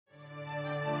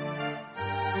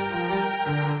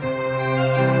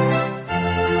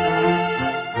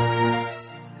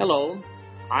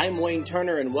I'm Wayne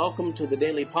Turner, and welcome to the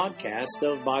daily podcast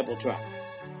of Bible Track.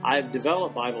 I've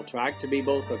developed Bible Track to be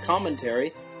both a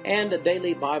commentary and a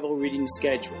daily Bible reading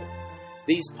schedule.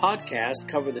 These podcasts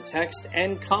cover the text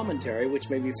and commentary,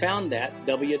 which may be found at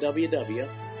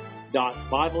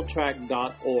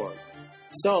www.bibletrack.org.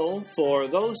 So, for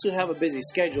those who have a busy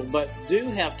schedule but do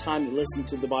have time to listen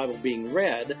to the Bible being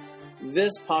read,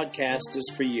 this podcast is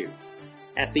for you.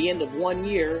 At the end of 1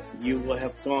 year, you will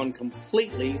have gone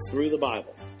completely through the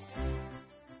Bible.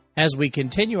 As we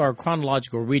continue our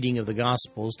chronological reading of the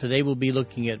Gospels, today we'll be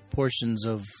looking at portions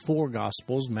of 4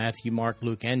 Gospels, Matthew, Mark,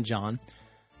 Luke, and John.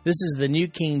 This is the New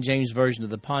King James Version of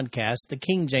the podcast. The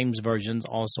King James Version is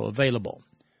also available.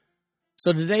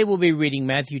 So today we'll be reading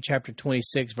Matthew chapter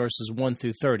 26, verses 1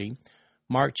 through 30,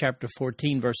 Mark chapter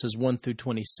 14, verses 1 through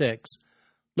 26,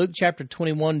 Luke chapter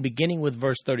 21, beginning with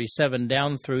verse 37,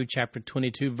 down through chapter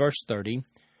 22, verse 30,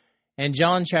 and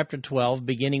John chapter 12,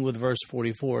 beginning with verse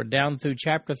 44, down through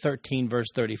chapter 13, verse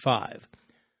 35.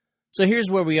 So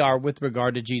here's where we are with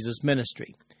regard to Jesus'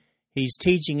 ministry. He's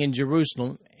teaching in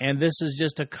Jerusalem, and this is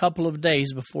just a couple of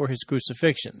days before his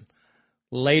crucifixion.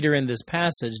 Later in this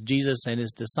passage, Jesus and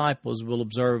his disciples will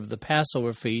observe the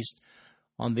Passover feast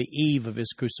on the eve of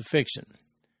his crucifixion.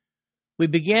 We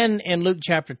begin in Luke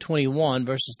chapter 21,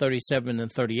 verses 37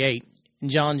 and 38, in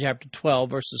John chapter 12,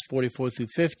 verses 44 through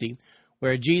 50,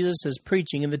 where Jesus is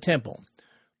preaching in the temple.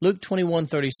 Luke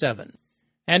 21:37.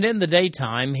 And in the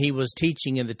daytime he was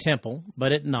teaching in the temple,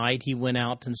 but at night he went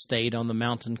out and stayed on the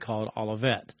mountain called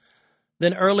Olivet.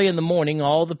 Then early in the morning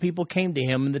all the people came to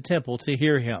him in the temple to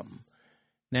hear him.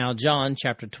 Now John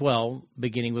chapter 12,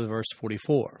 beginning with verse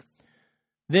 44.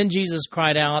 Then Jesus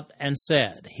cried out and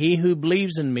said, He who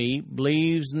believes in me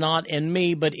believes not in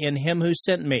me, but in him who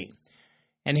sent me.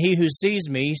 And he who sees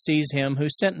me sees him who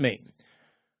sent me.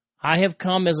 I have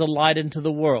come as a light into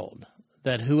the world,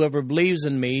 that whoever believes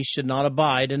in me should not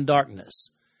abide in darkness.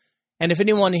 And if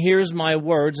anyone hears my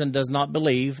words and does not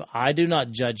believe, I do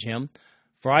not judge him,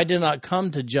 for I did not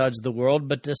come to judge the world,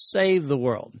 but to save the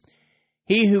world.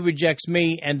 He who rejects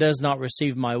me and does not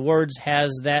receive my words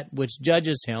has that which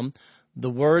judges him.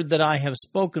 The word that I have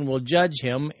spoken will judge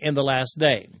him in the last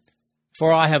day.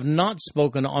 For I have not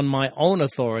spoken on my own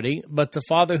authority, but the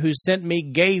Father who sent me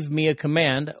gave me a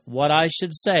command, what I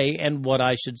should say and what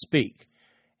I should speak.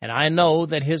 And I know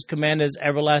that his command is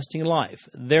everlasting life.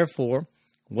 Therefore,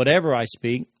 whatever I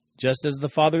speak, just as the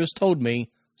Father has told me,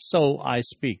 so I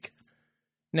speak.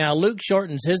 Now Luke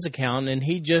shortens his account, and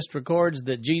he just records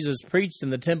that Jesus preached in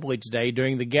the temple each day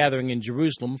during the gathering in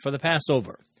Jerusalem for the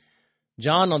Passover.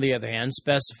 John, on the other hand,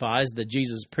 specifies that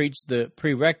Jesus preached the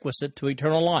prerequisite to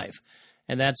eternal life,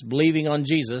 and that's believing on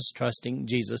Jesus, trusting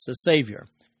Jesus as Savior.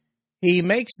 He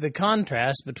makes the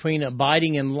contrast between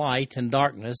abiding in light and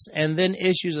darkness, and then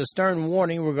issues a stern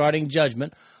warning regarding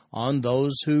judgment on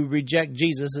those who reject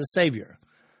Jesus as Savior.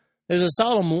 There's a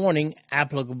solemn warning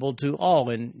applicable to all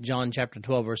in John chapter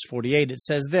 12, verse 48. It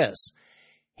says this,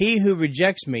 He who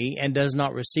rejects me and does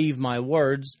not receive my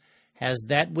words has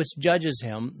that which judges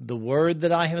him. The word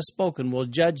that I have spoken will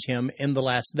judge him in the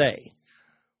last day.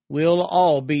 We'll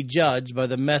all be judged by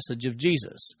the message of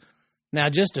Jesus. Now,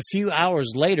 just a few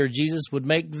hours later, Jesus would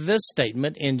make this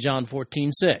statement in John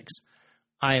 14:6.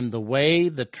 I am the way,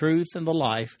 the truth, and the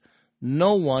life.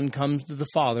 No one comes to the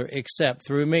Father except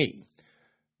through me.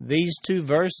 These 2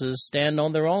 verses stand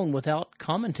on their own without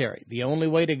commentary. The only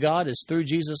way to God is through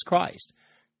Jesus Christ.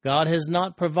 God has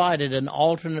not provided an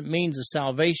alternate means of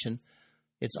salvation.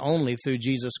 It's only through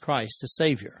Jesus Christ as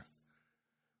Savior.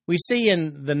 We see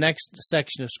in the next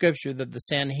section of Scripture that the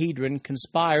Sanhedrin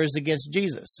conspires against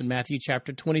Jesus in Matthew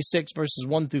chapter 26, verses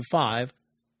 1 through 5,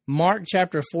 Mark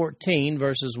chapter 14,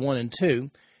 verses 1 and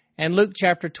 2, and Luke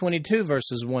chapter 22,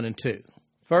 verses 1 and 2.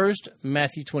 First,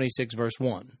 Matthew 26, verse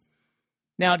 1.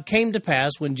 Now it came to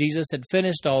pass when Jesus had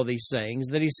finished all these sayings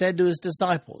that he said to his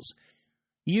disciples,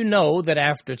 You know that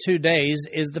after 2 days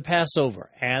is the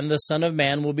Passover, and the Son of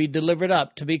Man will be delivered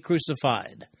up to be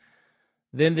crucified.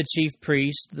 Then the chief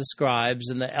priests, the scribes,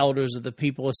 and the elders of the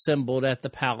people assembled at the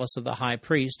palace of the high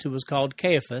priest, who was called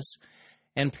Caiaphas,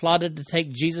 and plotted to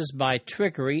take Jesus by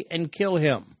trickery and kill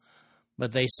him.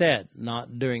 But they said,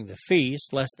 Not during the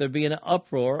feast, lest there be an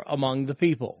uproar among the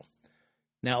people.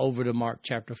 Now over to Mark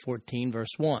chapter 14,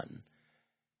 verse 1.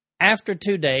 After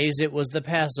 2 days it was the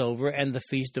Passover and the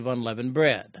feast of unleavened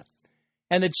bread.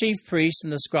 And the chief priests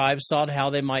and the scribes sought how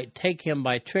they might take him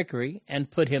by trickery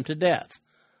and put him to death.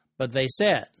 But they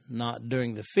said, Not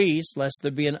during the feast, lest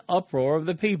there be an uproar of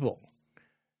the people.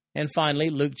 And finally,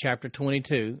 Luke chapter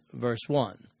 22, verse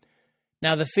 1.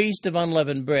 Now the feast of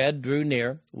unleavened bread drew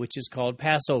near, which is called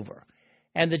Passover.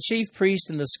 And the chief priests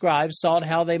and the scribes sought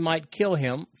how they might kill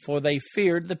him, for they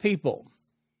feared the people.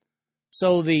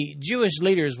 So the Jewish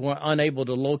leaders were unable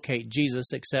to locate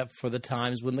Jesus except for the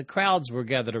times when the crowds were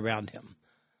gathered around him.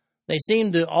 They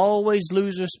seemed to always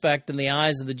lose respect in the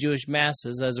eyes of the Jewish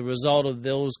masses as a result of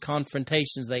those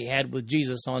confrontations they had with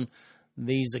Jesus on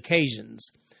these occasions.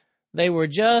 They were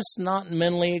just not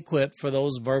mentally equipped for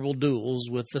those verbal duels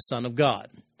with the Son of God.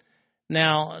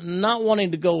 Now, not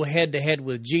wanting to go head-to-head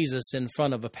with Jesus in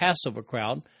front of a Passover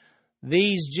crowd,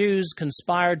 these Jews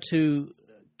conspired to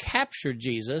capture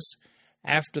Jesus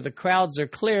after the crowds are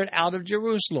cleared out of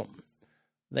Jerusalem.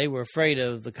 They were afraid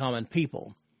of the common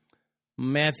people.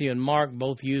 Matthew and Mark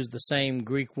both use the same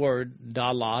Greek word,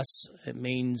 dalos.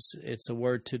 It's a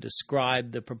word to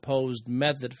describe the proposed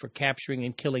method for capturing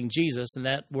and killing Jesus, and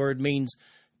that word means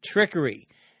trickery.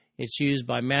 It's used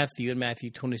by Matthew in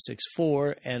Matthew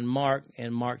 26:4 and Mark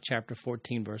in Mark chapter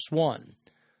 14, verse 1.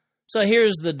 So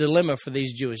here's the dilemma for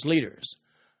these Jewish leaders.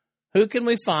 Who can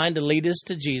we find to lead us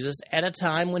to Jesus at a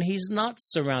time when he's not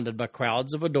surrounded by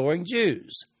crowds of adoring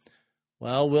Jews?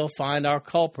 Well, we'll find our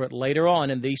culprit later on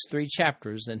in these 3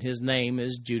 chapters, and his name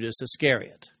is Judas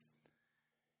Iscariot.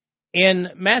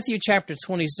 In Matthew chapter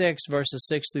 26, verses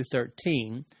 6 through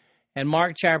 13, and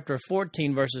Mark chapter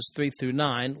 14, verses 3 through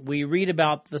 9, we read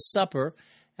about the supper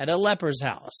at a leper's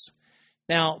house.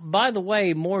 Now, by the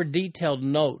way, more detailed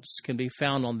notes can be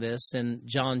found on this in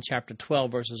John chapter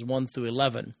 12, verses 1 through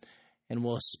 11, and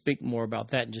we'll speak more about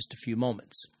that in just a few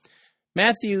moments.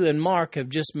 Matthew and Mark have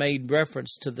just made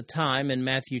reference to the time in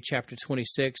Matthew chapter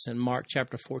 26 and Mark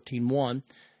chapter 14:1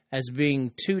 as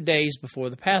being 2 days before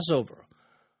the Passover.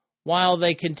 While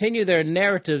they continue their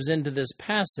narratives into this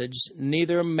passage,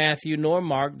 neither Matthew nor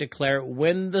Mark declare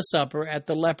when the supper at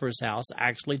the leper's house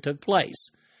actually took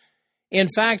place. In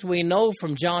fact, we know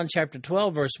from John chapter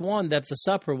 12, verse 1, that the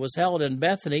supper was held in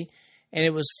Bethany, and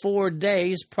it was 4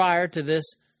 days prior to this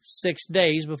 6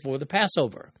 days before the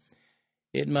Passover.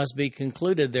 It must be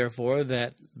concluded, therefore,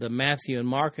 that the Matthew and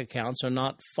Mark accounts are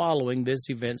not following this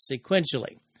event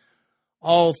sequentially.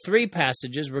 All 3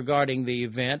 passages regarding the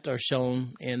event are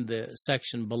shown in the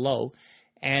section below,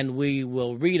 and we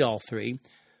will read all 3.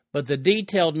 But the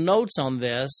detailed notes on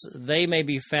this, they may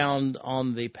be found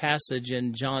on the passage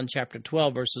in John chapter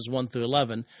 12, verses 1 through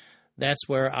 11. That's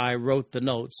where I wrote the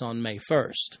notes on May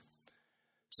 1st.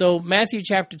 So Matthew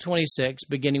chapter 26,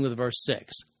 beginning with verse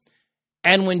 6.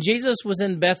 And when Jesus was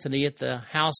in Bethany at the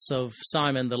house of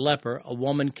Simon the leper, a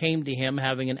woman came to him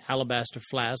having an alabaster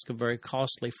flask of very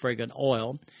costly fragrant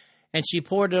oil, and she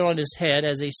poured it on his head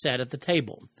as he sat at the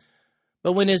table.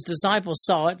 But when his disciples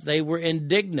saw it, they were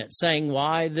indignant, saying,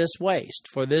 "Why this waste?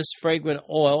 For this fragrant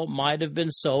oil might have been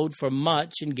sold for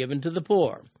much and given to the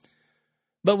poor."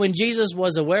 But when Jesus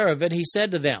was aware of it, he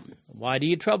said to them, "Why do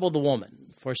you trouble the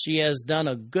woman? For she has done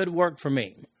a good work for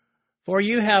me. For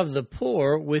you have the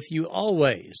poor with you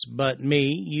always, but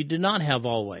me you do not have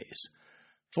always.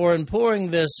 For in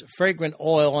pouring this fragrant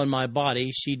oil on my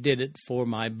body, she did it for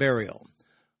my burial.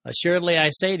 Assuredly I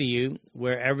say to you,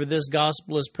 wherever this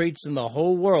gospel is preached in the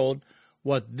whole world,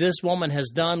 what this woman has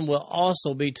done will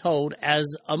also be told as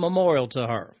a memorial to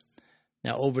her."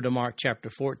 Now over to Mark chapter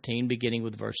 14, beginning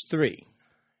with verse 3.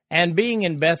 And being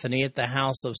in Bethany at the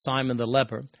house of Simon the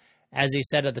leper, as he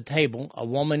sat at the table, a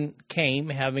woman came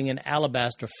having an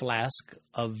alabaster flask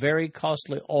of very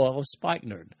costly oil of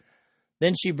spikenard.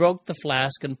 Then she broke the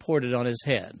flask and poured it on his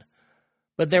head.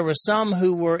 But there were some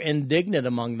who were indignant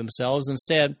among themselves and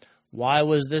said, "Why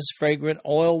was this fragrant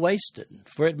oil wasted?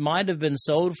 For it might have been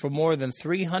sold for more than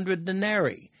 300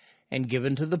 denarii and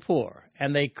given to the poor."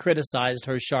 And they criticized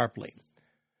her sharply.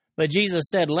 But Jesus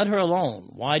said, "Let her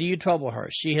alone. Why do you trouble her?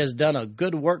 She has done a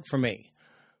good work for me.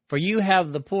 For you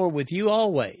have the poor with you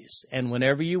always, and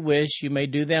whenever you wish you may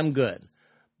do them good.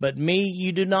 But me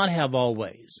you do not have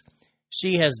always.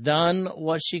 She has done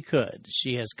what she could.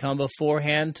 She has come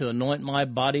beforehand to anoint my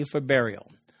body for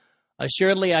burial.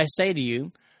 Assuredly I say to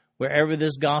you, wherever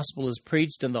this gospel is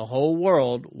preached in the whole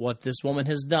world, what this woman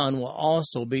has done will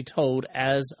also be told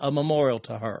as a memorial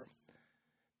to her."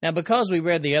 Now, because we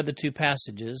read the other 2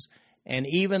 passages, and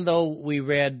even though we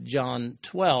read John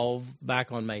 12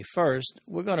 back on May 1st,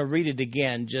 we're going to read it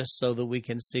again just so that we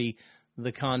can see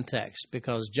the context,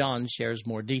 because John shares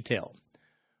more detail.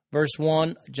 Verse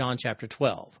 1, John chapter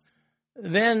 12.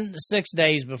 Then 6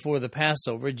 days before the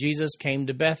Passover, Jesus came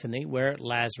to Bethany, where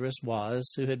Lazarus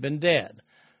was, who had been dead,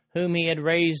 whom he had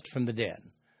raised from the dead.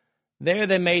 There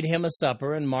they made him a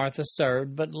supper, and Martha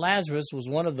served, but Lazarus was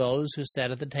one of those who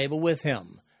sat at the table with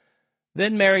him.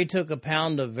 Then Mary took a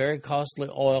pound of very costly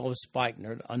oil of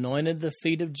spikenard, anointed the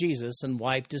feet of Jesus, and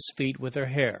wiped his feet with her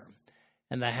hair,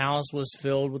 and the house was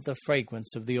filled with the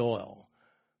fragrance of the oil.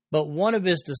 But one of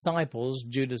his disciples,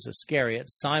 Judas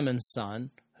Iscariot, Simon's son,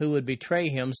 who would betray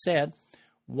him, said,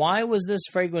 "Why was this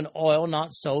fragrant oil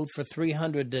not sold for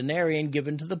 300 denarii and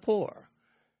given to the poor?"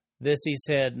 This he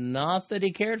said, not that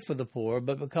he cared for the poor,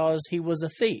 but because he was a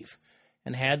thief,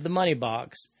 and had the money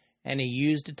box, and he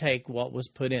used to take what was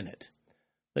put in it.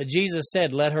 But Jesus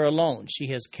said, "Let her alone. She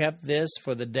has kept this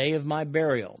for the day of my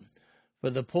burial. For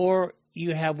the poor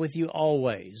you have with you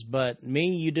always, but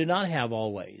me you do not have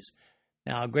always."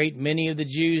 Now a great many of the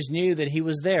Jews knew that he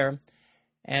was there,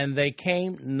 and they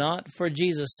came not for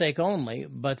Jesus' sake only,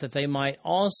 but that they might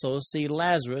also see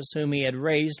Lazarus, whom he had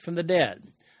raised from the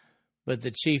dead. But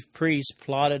the chief priests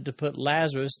plotted to put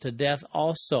Lazarus to death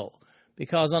also,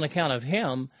 because on account of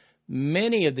him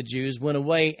many of the Jews went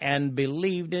away and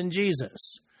believed in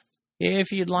Jesus.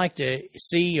 If you'd like to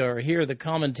see or hear the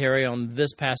commentary on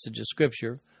this passage of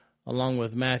Scripture, along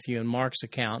with Matthew and Mark's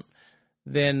account,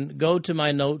 then go to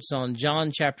my notes on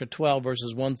John chapter 12,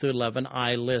 verses 1 through 11.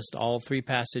 I list all three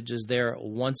passages there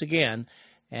once again,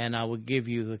 and I will give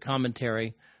you the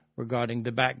commentary regarding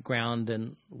the background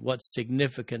and what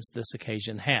significance this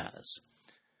occasion has.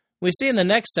 We see in the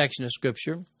next section of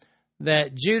Scripture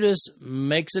that Judas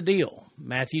makes a deal.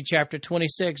 Matthew chapter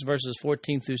 26, verses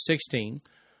 14 through 16,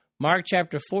 Mark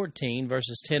chapter 14,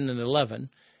 verses 10 and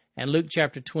 11, and Luke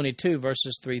chapter 22,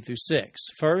 verses 3 through 6.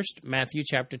 First, Matthew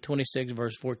chapter 26,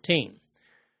 verse 14.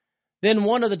 Then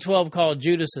one of the 12, called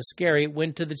Judas Iscariot,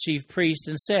 went to the chief priest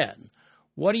and said,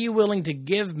 "What are you willing to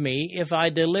give me if I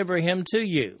deliver him to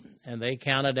you?" And they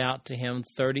counted out to him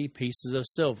 30 pieces of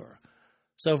silver.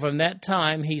 So from that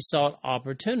time he sought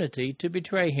opportunity to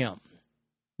betray him.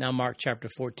 Now Mark chapter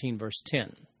 14, verse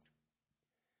 10.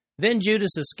 Then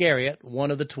Judas Iscariot,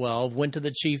 one of the 12, went to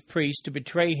the chief priests to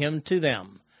betray him to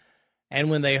them. And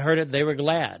when they heard it, they were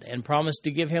glad, and promised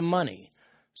to give him money.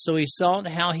 So he sought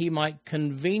how he might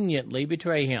conveniently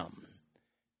betray him.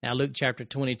 Now Luke chapter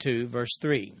 22, verse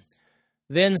 3.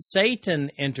 Then Satan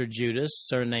entered Judas,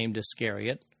 surnamed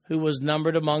Iscariot, who was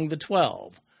numbered among the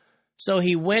 12. So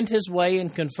he went his way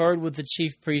and conferred with the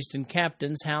chief priests and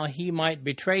captains how he might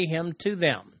betray him to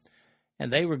them.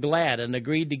 And they were glad and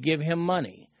agreed to give him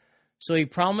money. So he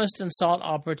promised and sought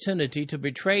opportunity to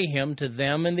betray him to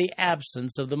them in the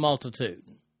absence of the multitude.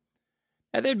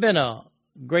 Now, there had been a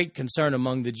great concern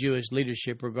among the Jewish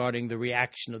leadership regarding the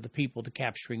reaction of the people to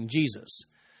capturing Jesus.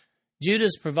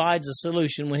 Judas provides a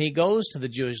solution when he goes to the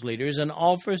Jewish leaders and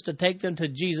offers to take them to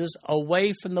Jesus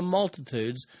away from the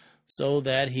multitudes so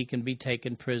that he can be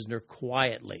taken prisoner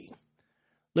quietly.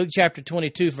 Luke chapter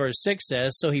 22, verse 6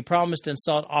 says, "So he promised and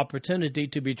sought opportunity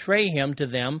to betray him to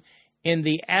them in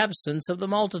the absence of the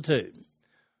multitude."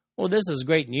 Well, this is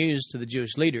great news to the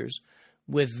Jewish leaders.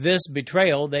 With this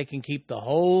betrayal, they can keep the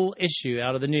whole issue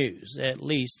out of the news. At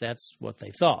least that's what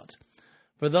they thought.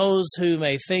 For those who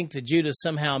may think that Judas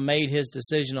somehow made his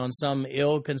decision on some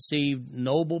ill-conceived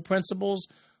noble principles,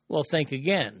 well, think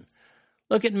again.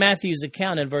 Look at Matthew's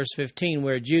account in verse 15,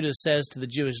 where Judas says to the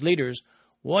Jewish leaders,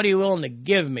 "What are you willing to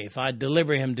give me if I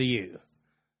deliver him to you?"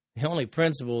 The only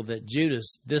principle that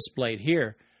Judas displayed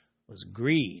here was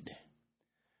greed.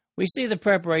 We see the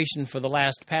preparation for the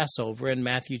last Passover in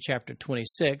Matthew chapter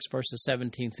 26, verses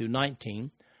 17 through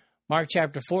 19, Mark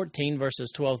chapter 14,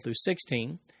 verses 12 through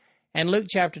 16, and Luke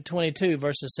chapter 22,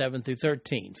 verses 7 through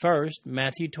 13. First,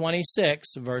 Matthew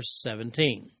 26, verse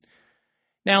 17.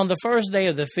 Now, on the first day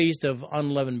of the Feast of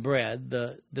Unleavened Bread,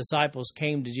 the disciples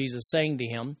came to Jesus, saying to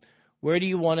him, "Where do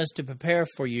you want us to prepare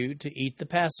for you to eat the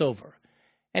Passover?"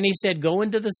 And he said, "Go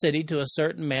into the city to a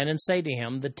certain man and say to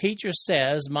him, 'The teacher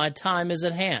says, my time is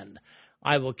at hand.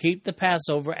 I will keep the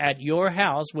Passover at your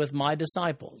house with my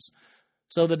disciples.'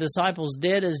 So the disciples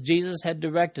did as Jesus had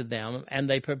directed them, and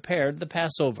they prepared the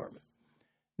Passover."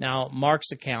 Now,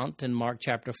 Mark's account in Mark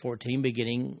chapter 14,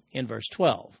 beginning in verse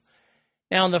 12.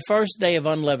 Now, on the first day of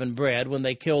unleavened bread, when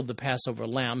they killed the Passover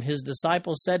lamb, his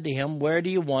disciples said to him, "Where do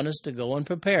you want us to go and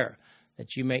prepare,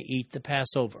 that you may eat the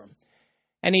Passover?"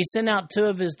 And he sent out 2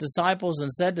 of his disciples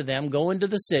and said to them, "Go into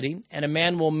the city, and a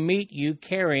man will meet you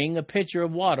carrying a pitcher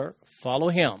of water. Follow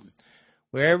him.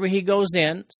 Wherever he goes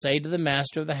in, say to the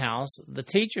master of the house, 'The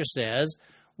teacher says,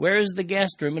 where is the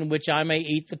guest room in which I may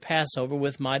eat the Passover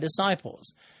with my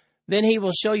disciples?' Then he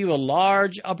will show you a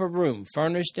large upper room,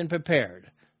 furnished and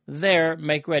prepared. There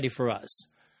make ready for us."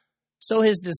 So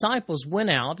his disciples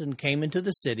went out and came into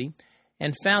the city,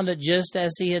 and found it just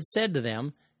as he had said to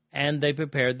them, and they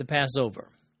prepared the Passover.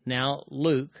 Now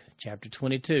Luke chapter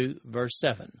 22, verse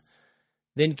 7.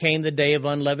 Then came the day of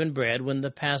unleavened bread, when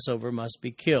the Passover must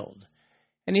be killed.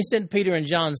 And he sent Peter and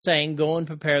John, saying, "Go and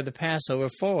prepare the Passover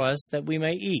for us, that we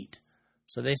may eat."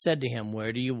 So they said to him,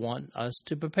 Where do you want us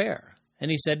to prepare?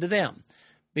 And he said to them,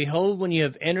 Behold, when you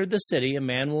have entered the city, a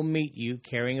man will meet you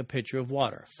carrying a pitcher of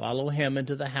water. Follow him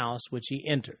into the house which he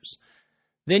enters.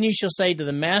 Then you shall say to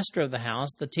the master of the house,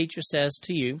 The teacher says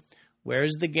to you, Where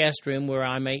is the guest room where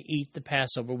I may eat the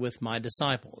Passover with my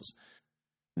disciples?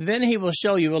 Then he will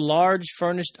show you a large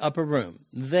furnished upper room.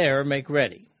 There make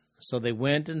ready. So they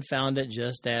went and found it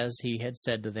just as he had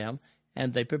said to them,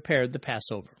 and they prepared the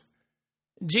Passover.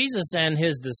 Jesus and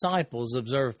his disciples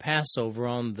observed Passover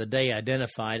on the day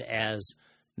identified as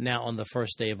now on the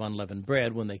first day of unleavened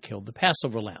bread when they killed the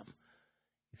Passover lamb.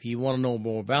 If you want to know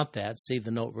more about that, see the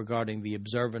note regarding the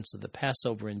observance of the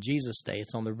Passover in Jesus' day.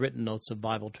 It's on the written notes of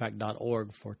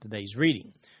BibleTrack.org for today's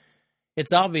reading.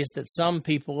 It's obvious that some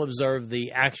people observe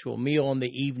the actual meal on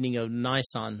the evening of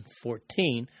Nisan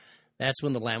 14. That's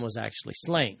when the lamb was actually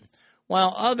slain,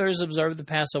 while others observe the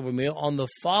Passover meal on the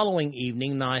following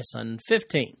evening, Nisan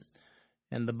 15.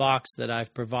 And the box that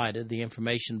I've provided, the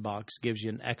information box, gives you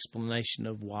an explanation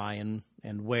of why and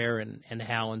where and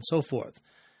how and so forth.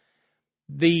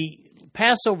 The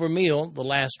Passover meal, the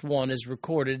last one, is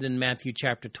recorded in Matthew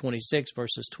chapter 26,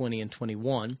 verses 20 and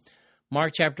 21,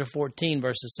 Mark chapter 14,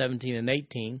 verses 17 and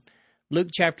 18, Luke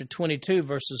chapter 22,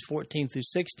 verses 14 through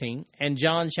 16, and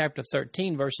John chapter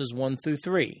 13, verses 1 through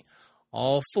 3,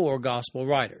 all four gospel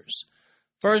writers.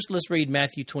 First, let's read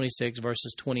Matthew 26,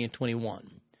 verses 20 and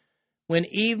 21. When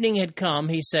evening had come,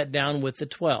 he sat down with the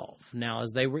 12. Now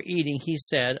as they were eating, he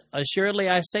said, Assuredly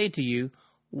I say to you,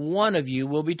 one of you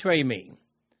will betray me.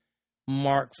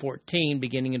 Mark 14,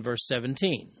 beginning in verse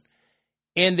 17.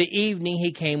 In the evening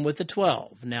he came with the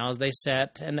 12. Now as they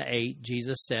sat and ate,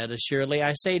 Jesus said, Assuredly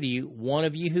I say to you, one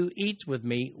of you who eats with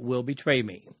me will betray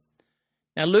me.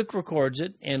 Now Luke records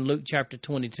it in Luke chapter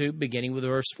 22, beginning with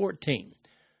verse 14.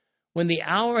 When the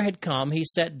hour had come, he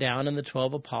sat down and the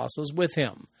 12 apostles with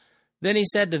him. Then he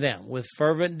said to them, With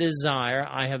fervent desire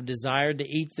I have desired to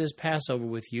eat this Passover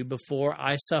with you before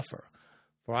I suffer.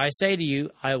 For I say to you,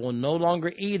 I will no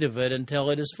longer eat of it until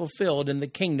it is fulfilled in the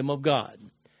kingdom of God.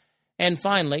 And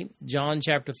finally, John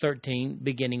chapter 13,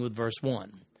 beginning with verse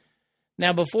 1.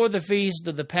 Now before the feast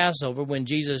of the Passover, when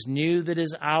Jesus knew that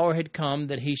his hour had come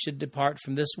that he should depart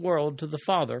from this world to the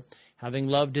Father, having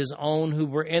loved his own who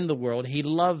were in the world, he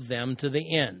loved them to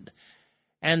the end.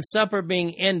 And supper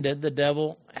being ended, the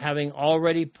devil having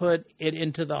already put it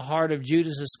into the heart of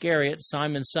Judas Iscariot,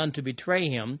 Simon's son, to betray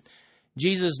him,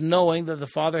 Jesus, knowing that the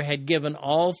Father had given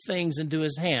all things into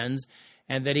his hands,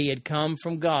 and that he had come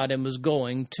from God and was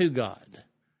going to God.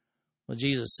 Well,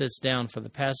 Jesus sits down for the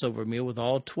Passover meal with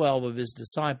all 12 of his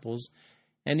disciples,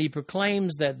 and he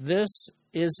proclaims that this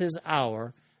is his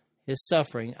hour, his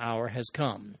suffering hour has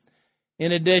come.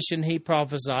 In addition, he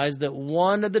prophesies that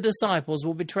one of the disciples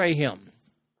will betray him.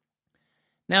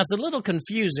 Now, it's a little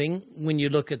confusing when you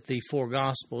look at the four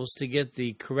Gospels to get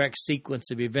the correct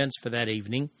sequence of events for that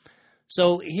evening.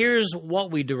 So here's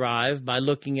what we derive by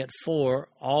looking at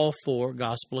all four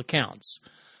Gospel accounts.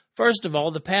 First of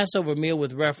all, the Passover meal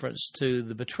with reference to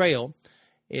the betrayal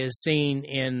is seen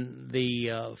in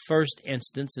the first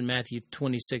instance in Matthew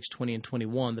 26, 20, and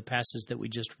 21, the passage that we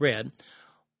just read.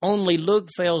 Only Luke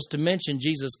fails to mention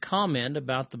Jesus' comment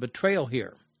about the betrayal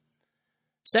here.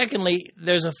 Secondly,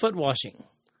 there's a foot washing,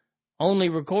 only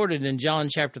recorded in John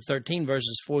chapter 13,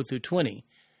 verses 4 through 20.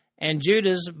 And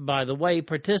Judas, by the way,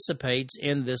 participates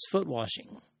in this foot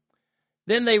washing.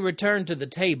 Then they return to the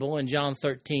table in John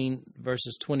 13,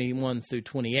 verses 21 through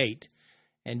 28.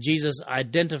 And Jesus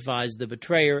identifies the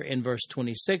betrayer in verse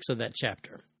 26 of that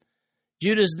chapter.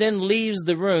 Judas then leaves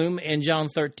the room in John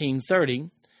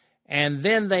 13:30. And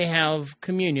then they have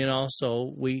communion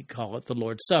also. We call it the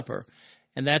Lord's Supper.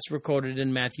 And that's recorded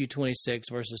in Matthew 26,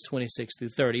 verses 26 through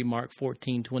 30, Mark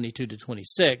 14, 22 to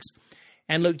 26,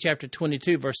 and Luke chapter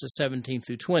 22, verses 17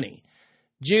 through 20.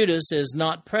 Judas is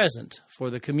not present for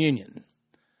the communion.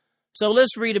 So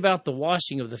let's read about the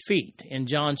washing of the feet in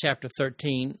John chapter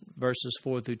 13, verses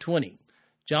 4 through 20.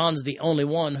 John's the only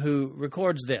one who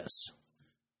records this.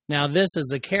 Now, this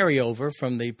is a carryover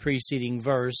from the preceding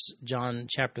verse, John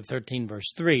chapter 13,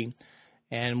 verse 3.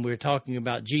 And we're talking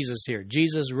about Jesus here.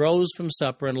 Jesus rose from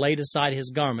supper and laid aside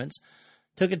his garments,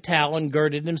 took a towel and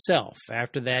girded himself.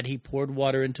 After that, he poured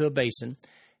water into a basin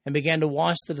and began to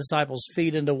wash the disciples'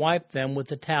 feet and to wipe them with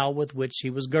the towel with which he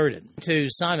was girded. To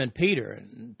Simon Peter,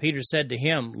 Peter said to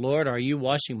him, Lord, are you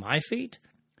washing my feet?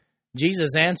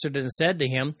 Jesus answered and said to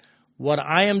him, What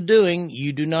I am doing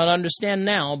you do not understand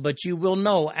now, but you will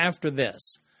know after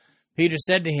this. Peter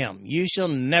said to him, You shall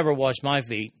never wash my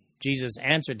feet. Jesus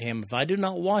answered him, If I do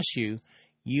not wash you,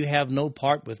 you have no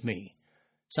part with me.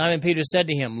 Simon Peter said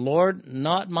to him, Lord,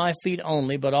 not my feet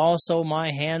only, but also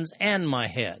my hands and my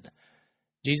head.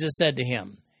 Jesus said to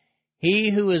him,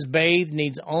 He who is bathed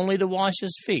needs only to wash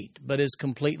his feet, but is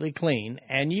completely clean,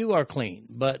 and you are clean,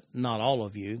 but not all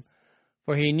of you.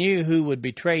 For he knew who would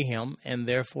betray him, and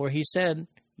therefore he said,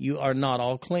 You are not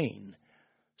all clean.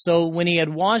 So when he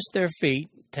had washed their feet,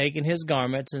 taken his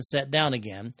garments, and sat down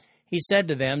again, he said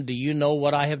to them, Do you know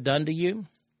what I have done to you?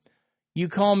 You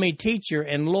call me teacher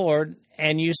and Lord,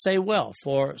 and you say, Well,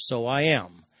 for so I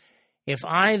am. If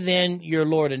I then, your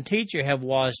Lord and teacher, have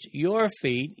washed your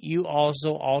feet, you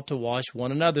also ought to wash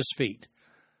one another's feet.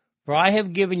 For I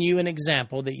have given you an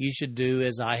example that you should do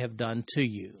as I have done to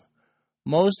you.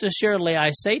 Most assuredly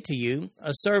I say to you,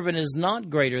 a servant is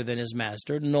not greater than his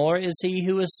master, nor is he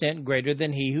who is sent greater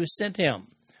than he who sent him.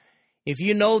 If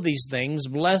you know these things,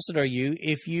 blessed are you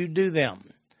if you do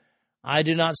them. I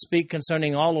do not speak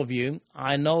concerning all of you.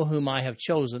 I know whom I have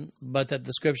chosen, but that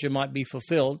the scripture might be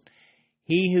fulfilled.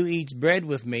 He who eats bread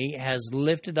with me has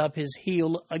lifted up his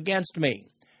heel against me.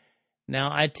 Now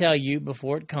I tell you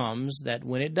before it comes, that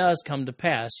when it does come to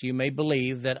pass, you may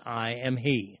believe that I am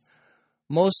he.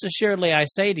 Most assuredly I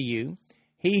say to you,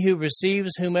 he who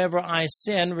receives whomever I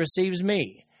send receives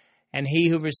me, and he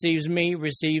who receives me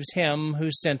receives him who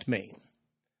sent me.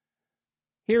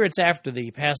 Here it's after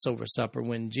the Passover supper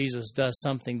when Jesus does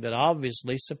something that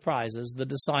obviously surprises the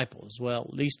disciples. Well,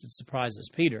 at least it surprises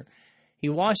Peter. He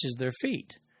washes their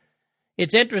feet.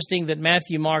 It's interesting that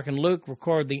Matthew, Mark, and Luke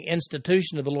record the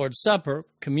institution of the Lord's Supper,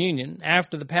 communion,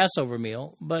 after the Passover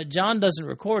meal, but John doesn't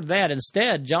record that.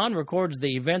 Instead, John records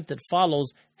the event that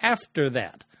follows after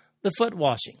that, the foot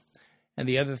washing. And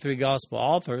the other three gospel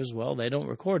authors, well, they don't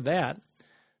record that.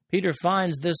 Peter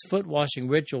finds this foot washing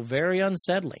ritual very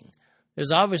unsettling.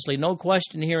 There's obviously no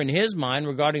question here in his mind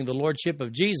regarding the lordship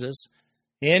of Jesus.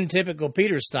 In typical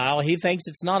Peter style, he thinks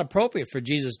it's not appropriate for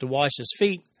Jesus to wash his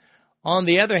feet. On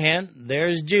the other hand,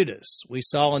 there's Judas. We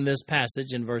saw in this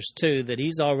passage in verse 2 that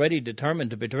he's already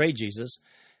determined to betray Jesus.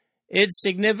 It's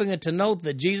significant to note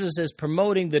that Jesus is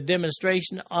promoting the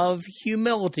demonstration of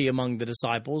humility among the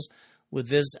disciples with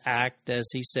this act, as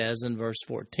he says in verse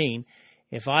 14,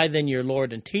 If I then, your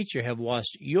Lord and teacher, have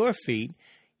washed your feet,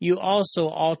 you also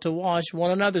ought to wash one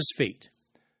another's feet.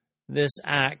 This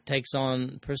act takes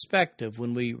on perspective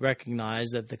when we recognize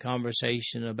that the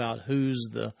conversation about who's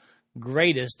the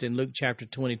greatest in Luke chapter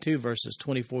 22, verses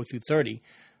 24 through 30,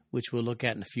 which we'll look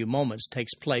at in a few moments,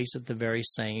 takes place at the very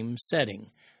same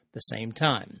setting, the same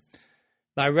time.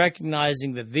 By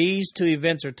recognizing that these two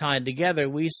events are tied together,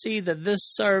 we see that this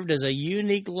served as a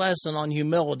unique lesson on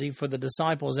humility for the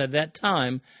disciples at that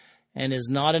time, and is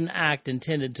not an act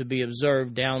intended to be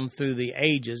observed down through the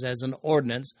ages as an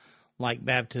ordinance like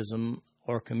baptism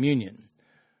or communion.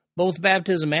 Both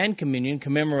baptism and communion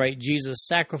commemorate Jesus'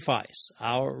 sacrifice,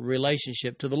 our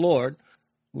relationship to the Lord,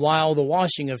 while the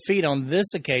washing of feet on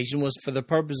this occasion was for the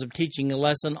purpose of teaching a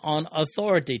lesson on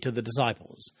authority to the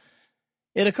disciples.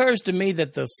 It occurs to me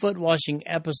that the foot-washing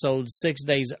episode 6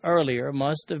 days earlier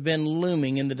must have been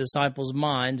looming in the disciples'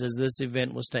 minds as this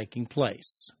event was taking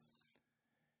place.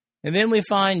 And then we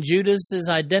find Judas is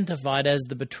identified as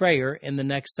the betrayer in the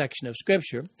next section of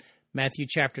Scripture, Matthew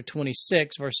chapter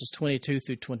 26, verses 22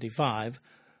 through 25,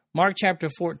 Mark chapter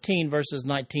 14, verses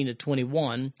 19 to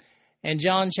 21, and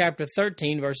John chapter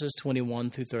 13, verses 21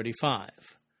 through 35.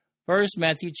 First,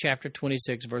 Matthew chapter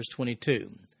 26, verse 22.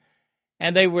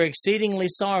 And they were exceedingly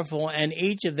sorrowful, and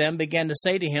each of them began to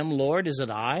say to him, Lord, is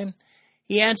it I?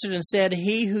 He answered and said,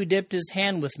 He who dipped his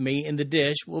hand with me in the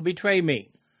dish will betray me.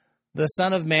 The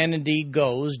Son of Man indeed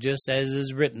goes, just as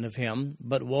is written of him,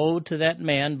 but woe to that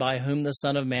man by whom the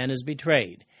Son of Man is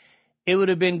betrayed. It would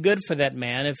have been good for that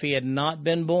man if he had not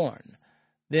been born.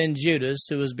 Then Judas,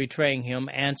 who was betraying him,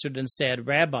 answered and said,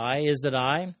 Rabbi, is it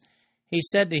I? He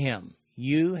said to him,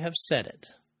 You have said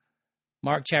it.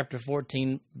 Mark chapter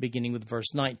 14, beginning with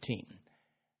verse 19.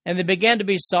 And they began to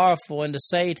be sorrowful and to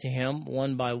say to him,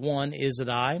 one by one, Is it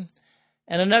I?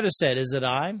 And another said, Is it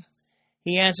I?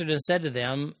 He answered and said to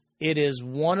them, It is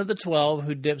one of the 12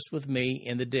 who dips with me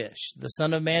in the dish. The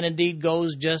Son of Man indeed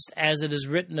goes just as it is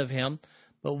written of him,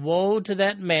 but woe to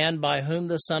that man by whom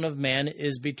the Son of Man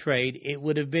is betrayed. It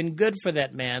would have been good for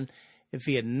that man if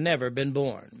he had never been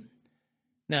born.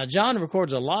 Now, John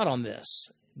records a lot on this,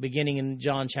 beginning in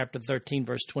John chapter 13,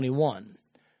 verse 21.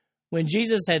 When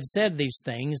Jesus had said these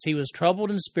things, he was troubled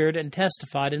in spirit and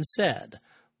testified and said,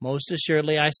 Most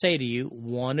assuredly I say to you,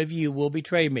 one of you will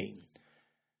betray me.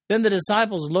 Then the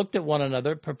disciples looked at one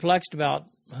another, perplexed about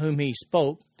whom he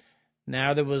spoke.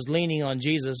 Now there was leaning on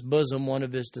Jesus' bosom one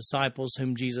of his disciples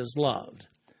whom Jesus loved.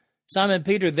 Simon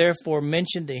Peter therefore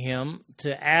mentioned to him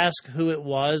to ask who it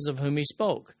was of whom he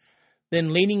spoke.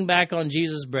 Then leaning back on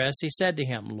Jesus' breast, he said to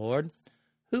him, Lord,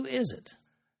 who is it?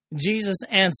 Jesus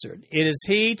answered, It is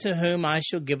he to whom I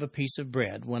shall give a piece of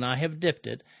bread when I have dipped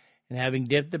it. And having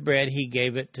dipped the bread, he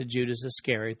gave it to Judas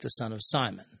Iscariot, the son of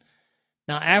Simon.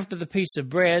 Now after the piece of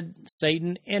bread,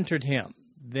 Satan entered him.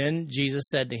 Then Jesus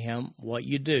said to him, What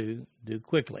you do, do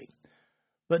quickly.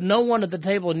 But no one at the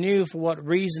table knew for what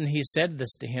reason he said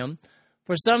this to him.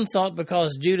 For some thought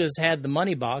because Judas had the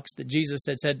money box that Jesus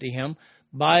had said to him,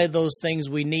 Buy those things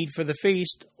we need for the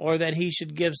feast, or that he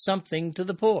should give something to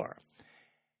the poor.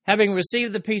 Having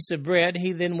received the piece of bread,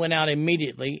 he then went out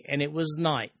immediately, and it was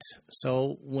night.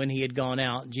 So when he had gone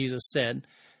out, Jesus said,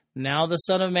 Now the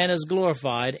Son of Man is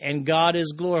glorified, and God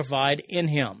is glorified in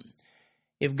him.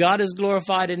 If God is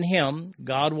glorified in him,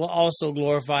 God will also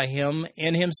glorify him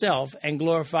in himself, and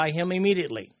glorify him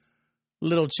immediately.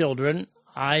 Little children,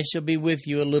 I shall be with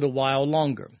you a little while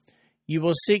longer. You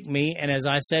will seek me, and as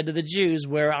I said to the Jews,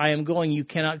 Where I am going you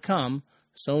cannot come,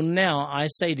 so now I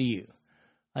say to you,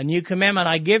 A new commandment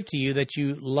I give to you, that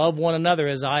you love one another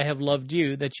as I have loved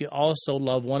you, that you also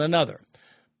love one another.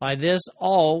 By this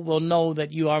all will know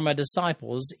that you are my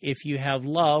disciples, if you have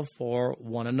love for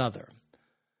one another.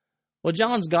 Well,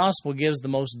 John's Gospel gives the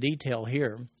most detail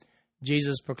here.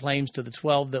 Jesus proclaims to the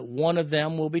 12 that one of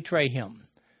them will betray him.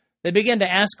 They begin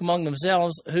to ask among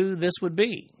themselves who this would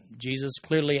be. Jesus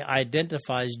clearly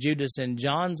identifies Judas in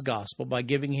John's Gospel by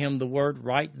giving him the word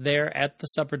right there at the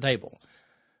supper table.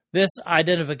 This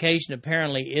identification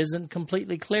apparently isn't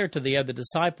completely clear to the other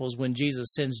disciples when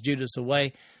Jesus sends Judas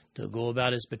away to go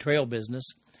about his betrayal business.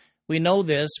 We know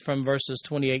this from verses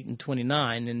 28 and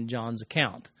 29 in John's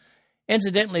account.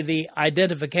 Incidentally, the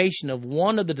identification of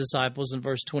one of the disciples in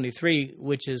verse 23,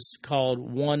 which is called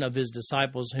one of his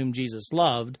disciples whom Jesus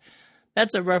loved,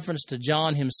 that's a reference to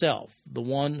John himself, the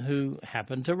one who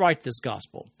happened to write this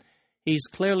gospel. He's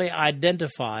clearly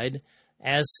identified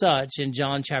as such in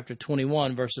John chapter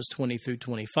 21, verses 20 through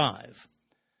 25.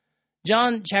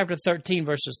 John chapter 13,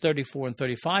 verses 34 and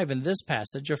 35 in this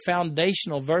passage are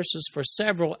foundational verses for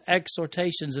several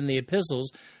exhortations in the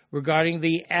epistles regarding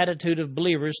the attitude of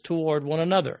believers toward one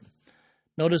another.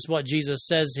 Notice what Jesus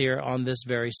says here on this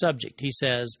very subject. He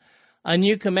says, A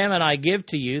new commandment I give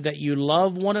to you, that you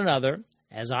love one another,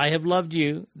 as I have loved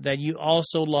you, that you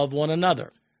also love one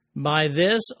another. By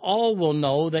this all will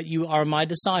know that you are my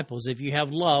disciples, if you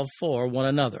have love for one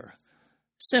another.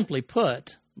 Simply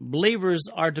put, believers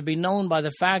are to be known by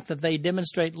the fact that they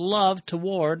demonstrate love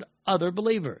toward other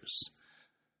believers.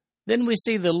 Then we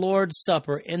see the Lord's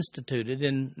Supper instituted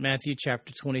in Matthew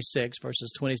chapter 26,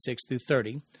 verses 26 through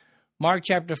 30, Mark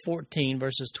chapter 14,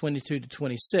 verses 22 to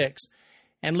 26,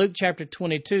 and Luke chapter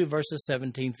 22, verses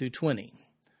 17 through 20.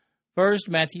 First,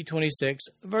 Matthew 26,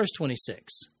 verse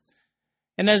 26.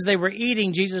 And as they were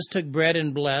eating, Jesus took bread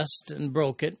and blessed and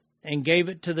broke it, and gave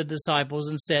it to the disciples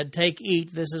and said, Take,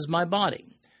 eat, this is my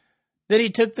body. Then he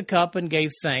took the cup and gave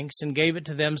thanks, and gave it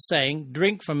to them, saying,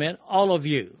 Drink from it, all of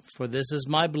you, for this is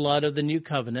my blood of the new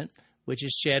covenant, which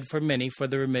is shed for many for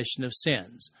the remission of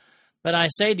sins. But I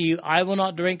say to you, I will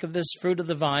not drink of this fruit of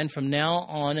the vine from now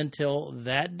on until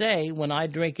that day when I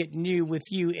drink it new with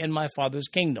you in my Father's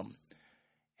kingdom.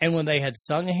 And when they had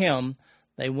sung a hymn,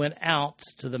 they went out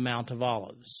to the Mount of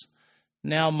Olives.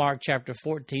 Now Mark chapter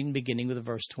 14, beginning with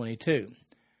verse 22.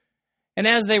 And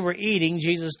as they were eating,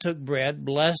 Jesus took bread,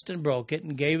 blessed and broke it,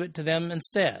 and gave it to them and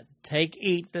said, Take,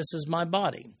 eat, this is my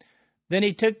body. Then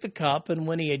he took the cup, and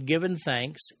when he had given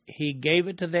thanks, he gave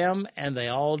it to them, and they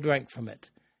all drank from it.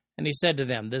 And he said to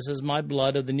them, This is my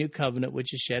blood of the new covenant,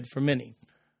 which is shed for many.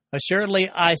 Assuredly,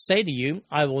 I say to you,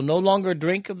 I will no longer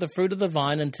drink of the fruit of the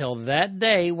vine until that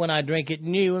day when I drink it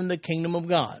new in the kingdom of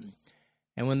God.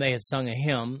 And when they had sung a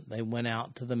hymn, they went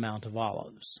out to the Mount of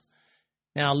Olives.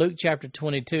 Now Luke chapter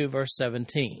 22, verse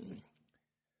 17.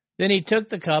 Then he took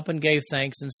the cup and gave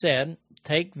thanks and said,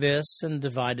 Take this and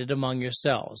divide it among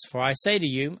yourselves. For I say to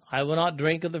you, I will not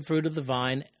drink of the fruit of the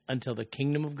vine until the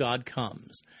kingdom of God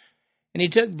comes. And he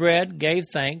took bread, gave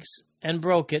thanks, and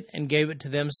broke it, and gave it to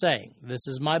them, saying, This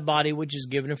is my body which is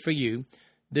given for you.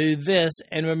 Do this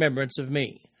in remembrance of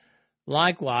me.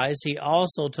 Likewise, he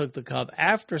also took the cup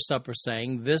after supper,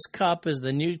 saying, This cup is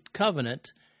the new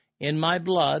covenant in my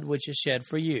blood, which is shed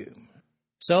for you.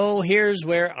 So here's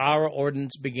where our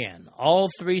ordinance began. All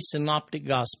three synoptic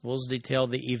gospels detail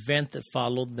the event that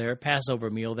followed their Passover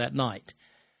meal that night.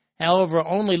 However,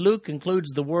 only Luke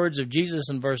includes the words of Jesus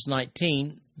in verse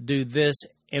 19, Do this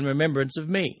in remembrance of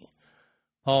me.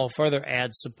 Paul further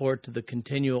adds support to the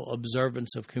continual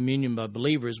observance of communion by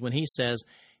believers when he says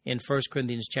in 1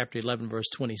 Corinthians chapter 11, verse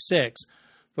 26,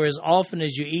 For as often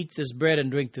as you eat this bread and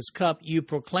drink this cup, you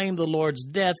proclaim the Lord's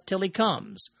death till he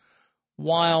comes.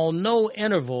 While no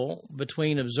interval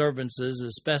between observances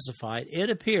is specified, it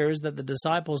appears that the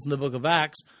disciples in the book of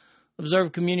Acts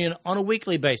observed communion on a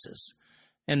weekly basis,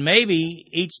 and maybe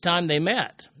each time they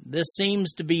met. This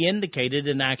seems to be indicated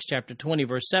in Acts chapter 20,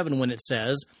 verse 7, when it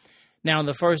says, "Now on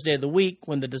the first day of the week,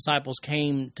 when the disciples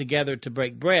came together to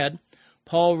break bread,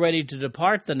 Paul, ready to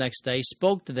depart the next day,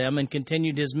 spoke to them and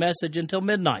continued his message until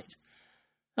midnight."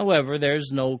 However,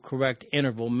 there's no correct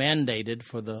interval mandated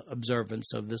for the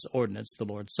observance of this ordinance, the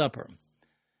Lord's Supper.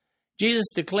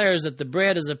 Jesus declares that the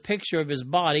bread is a picture of his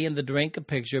body and the drink a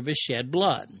picture of his shed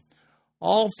blood.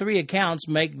 All three accounts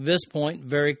make this point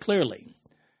very clearly.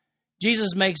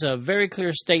 Jesus makes a very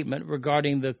clear statement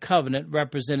regarding the covenant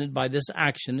represented by this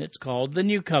action. It's called the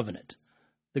New Covenant.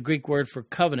 The Greek word for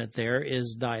covenant there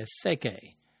is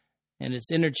diatheke, and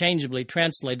it's interchangeably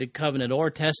translated covenant or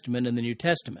testament in the New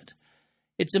Testament.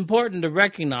 It's important to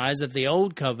recognize that the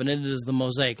Old Covenant is the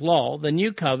Mosaic Law. The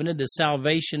New Covenant is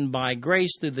salvation by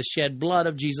grace through the shed blood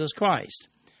of Jesus Christ.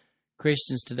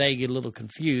 Christians today get a little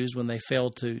confused when they fail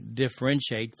to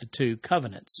differentiate the two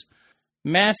covenants.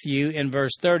 Matthew in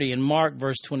verse 30 and Mark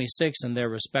verse 26 in their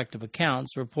respective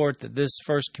accounts report that this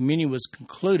first communion was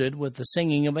concluded with the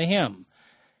singing of a hymn.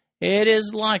 It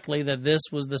is likely that this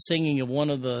was the singing of one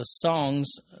of the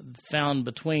songs found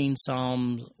between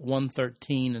Psalm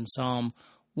 113 and Psalm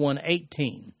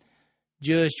 118.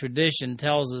 Jewish tradition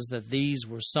tells us that these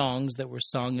were songs that were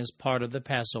sung as part of the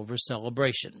Passover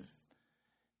celebration.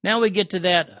 Now we get to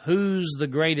that who's the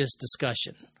greatest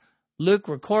discussion. Luke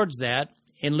records that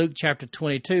in Luke chapter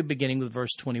 22, beginning with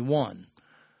verse 21.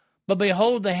 "But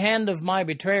behold, the hand of my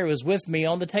betrayer is with me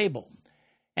on the table.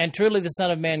 And truly the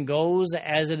Son of Man goes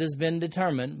as it has been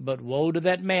determined, but woe to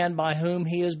that man by whom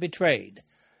he is betrayed."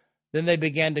 Then they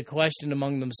began to question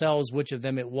among themselves which of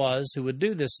them it was who would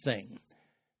do this thing.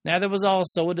 Now there was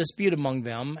also a dispute among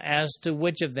them as to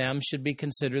which of them should be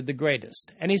considered the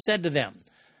greatest. And he said to them,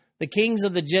 "The kings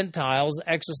of the Gentiles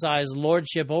exercise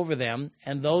lordship over them,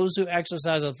 and those who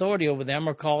exercise authority over them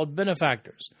are called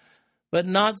benefactors. But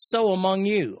not so among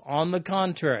you. On the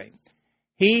contrary,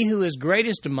 he who is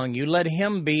greatest among you, let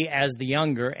him be as the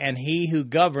younger, and he who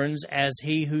governs as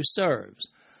he who serves.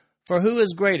 For who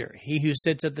is greater, he who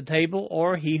sits at the table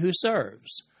or he who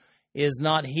serves? Is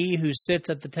not he who sits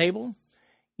at the table?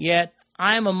 Yet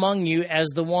I am among you as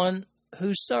the one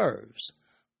who serves.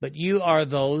 But you are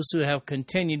those who have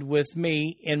continued with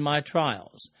me in my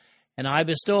trials. And I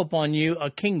bestow upon you a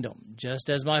kingdom,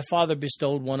 just as my Father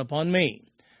bestowed one upon me,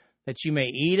 that you may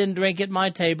eat and drink at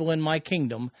my table in my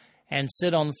kingdom, and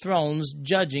sit on thrones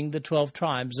judging the 12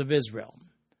 tribes of Israel."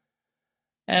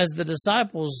 As the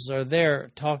disciples are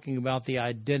there talking about the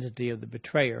identity of the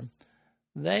betrayer,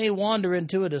 they wander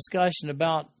into a discussion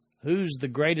about who's the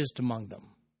greatest among them.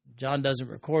 John doesn't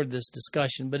record this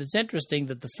discussion, but it's interesting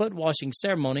that the foot-washing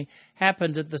ceremony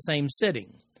happens at the same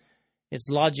sitting. It's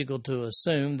logical to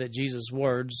assume that Jesus'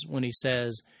 words when he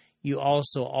says, "You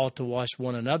also ought to wash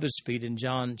one another's feet," in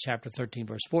John chapter 13,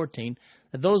 verse 14,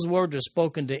 that those words are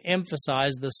spoken to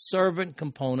emphasize the servant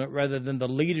component rather than the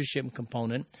leadership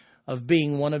component of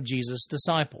being one of Jesus'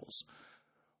 disciples.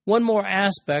 One more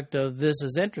aspect of this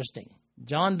is interesting.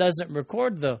 John doesn't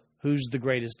record the who's the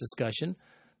greatest discussion,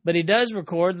 but he does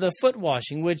record the foot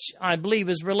washing, which I believe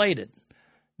is related.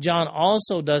 John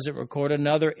also doesn't record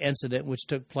another incident which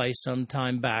took place some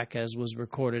time back, as was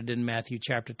recorded in Matthew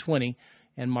chapter 20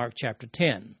 and Mark chapter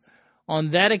 10. On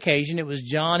that occasion, it was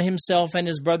John himself and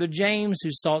his brother James who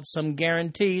sought some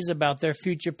guarantees about their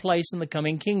future place in the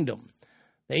coming kingdom.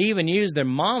 They even used their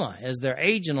mama as their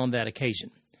agent on that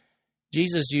occasion.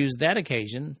 Jesus used that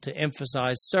occasion to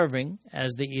emphasize serving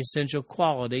as the essential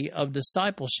quality of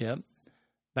discipleship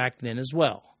back then as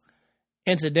well.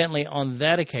 Incidentally, on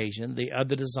that occasion, the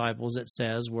other disciples, it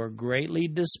says, were greatly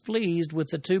displeased with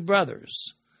the two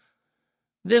brothers.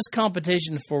 This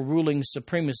competition for ruling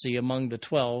supremacy among the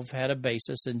 12 had a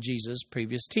basis in Jesus'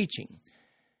 previous teaching.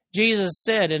 Jesus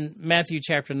said in Matthew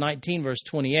chapter 19, verse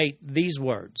 28, these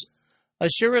words,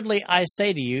 "Assuredly I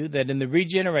say to you that in the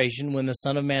regeneration, when the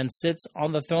Son of Man sits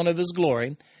on the throne of his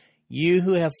glory, you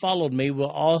who have followed me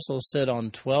will also sit on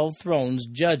 12 thrones,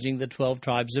 judging the 12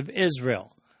 tribes of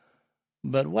Israel."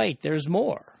 But wait, there's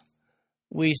more.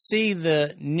 We see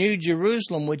the New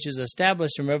Jerusalem, which is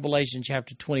established in Revelation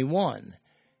chapter 21.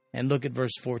 And look at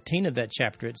verse 14 of that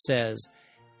chapter. It says,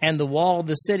 "And the wall of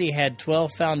the city had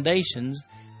 12 foundations,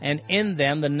 and in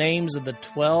them the names of the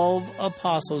 12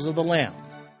 apostles of the Lamb."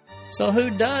 So who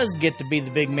does get to be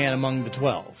the big man among the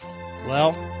 12?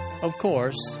 Well, of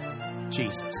course,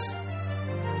 Jesus.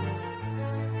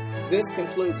 This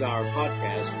concludes our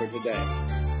podcast for today.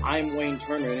 I'm Wayne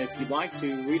Turner, and if you'd like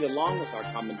to read along with our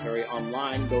commentary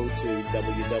online, go to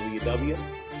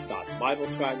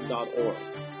www.bibletrack.org.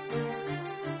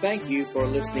 Thank you for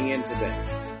listening in today.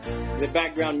 The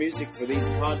background music for these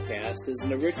podcasts is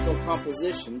an original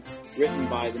composition written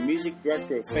by the music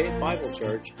director of Faith Bible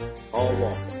Church, Paul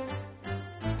Walton.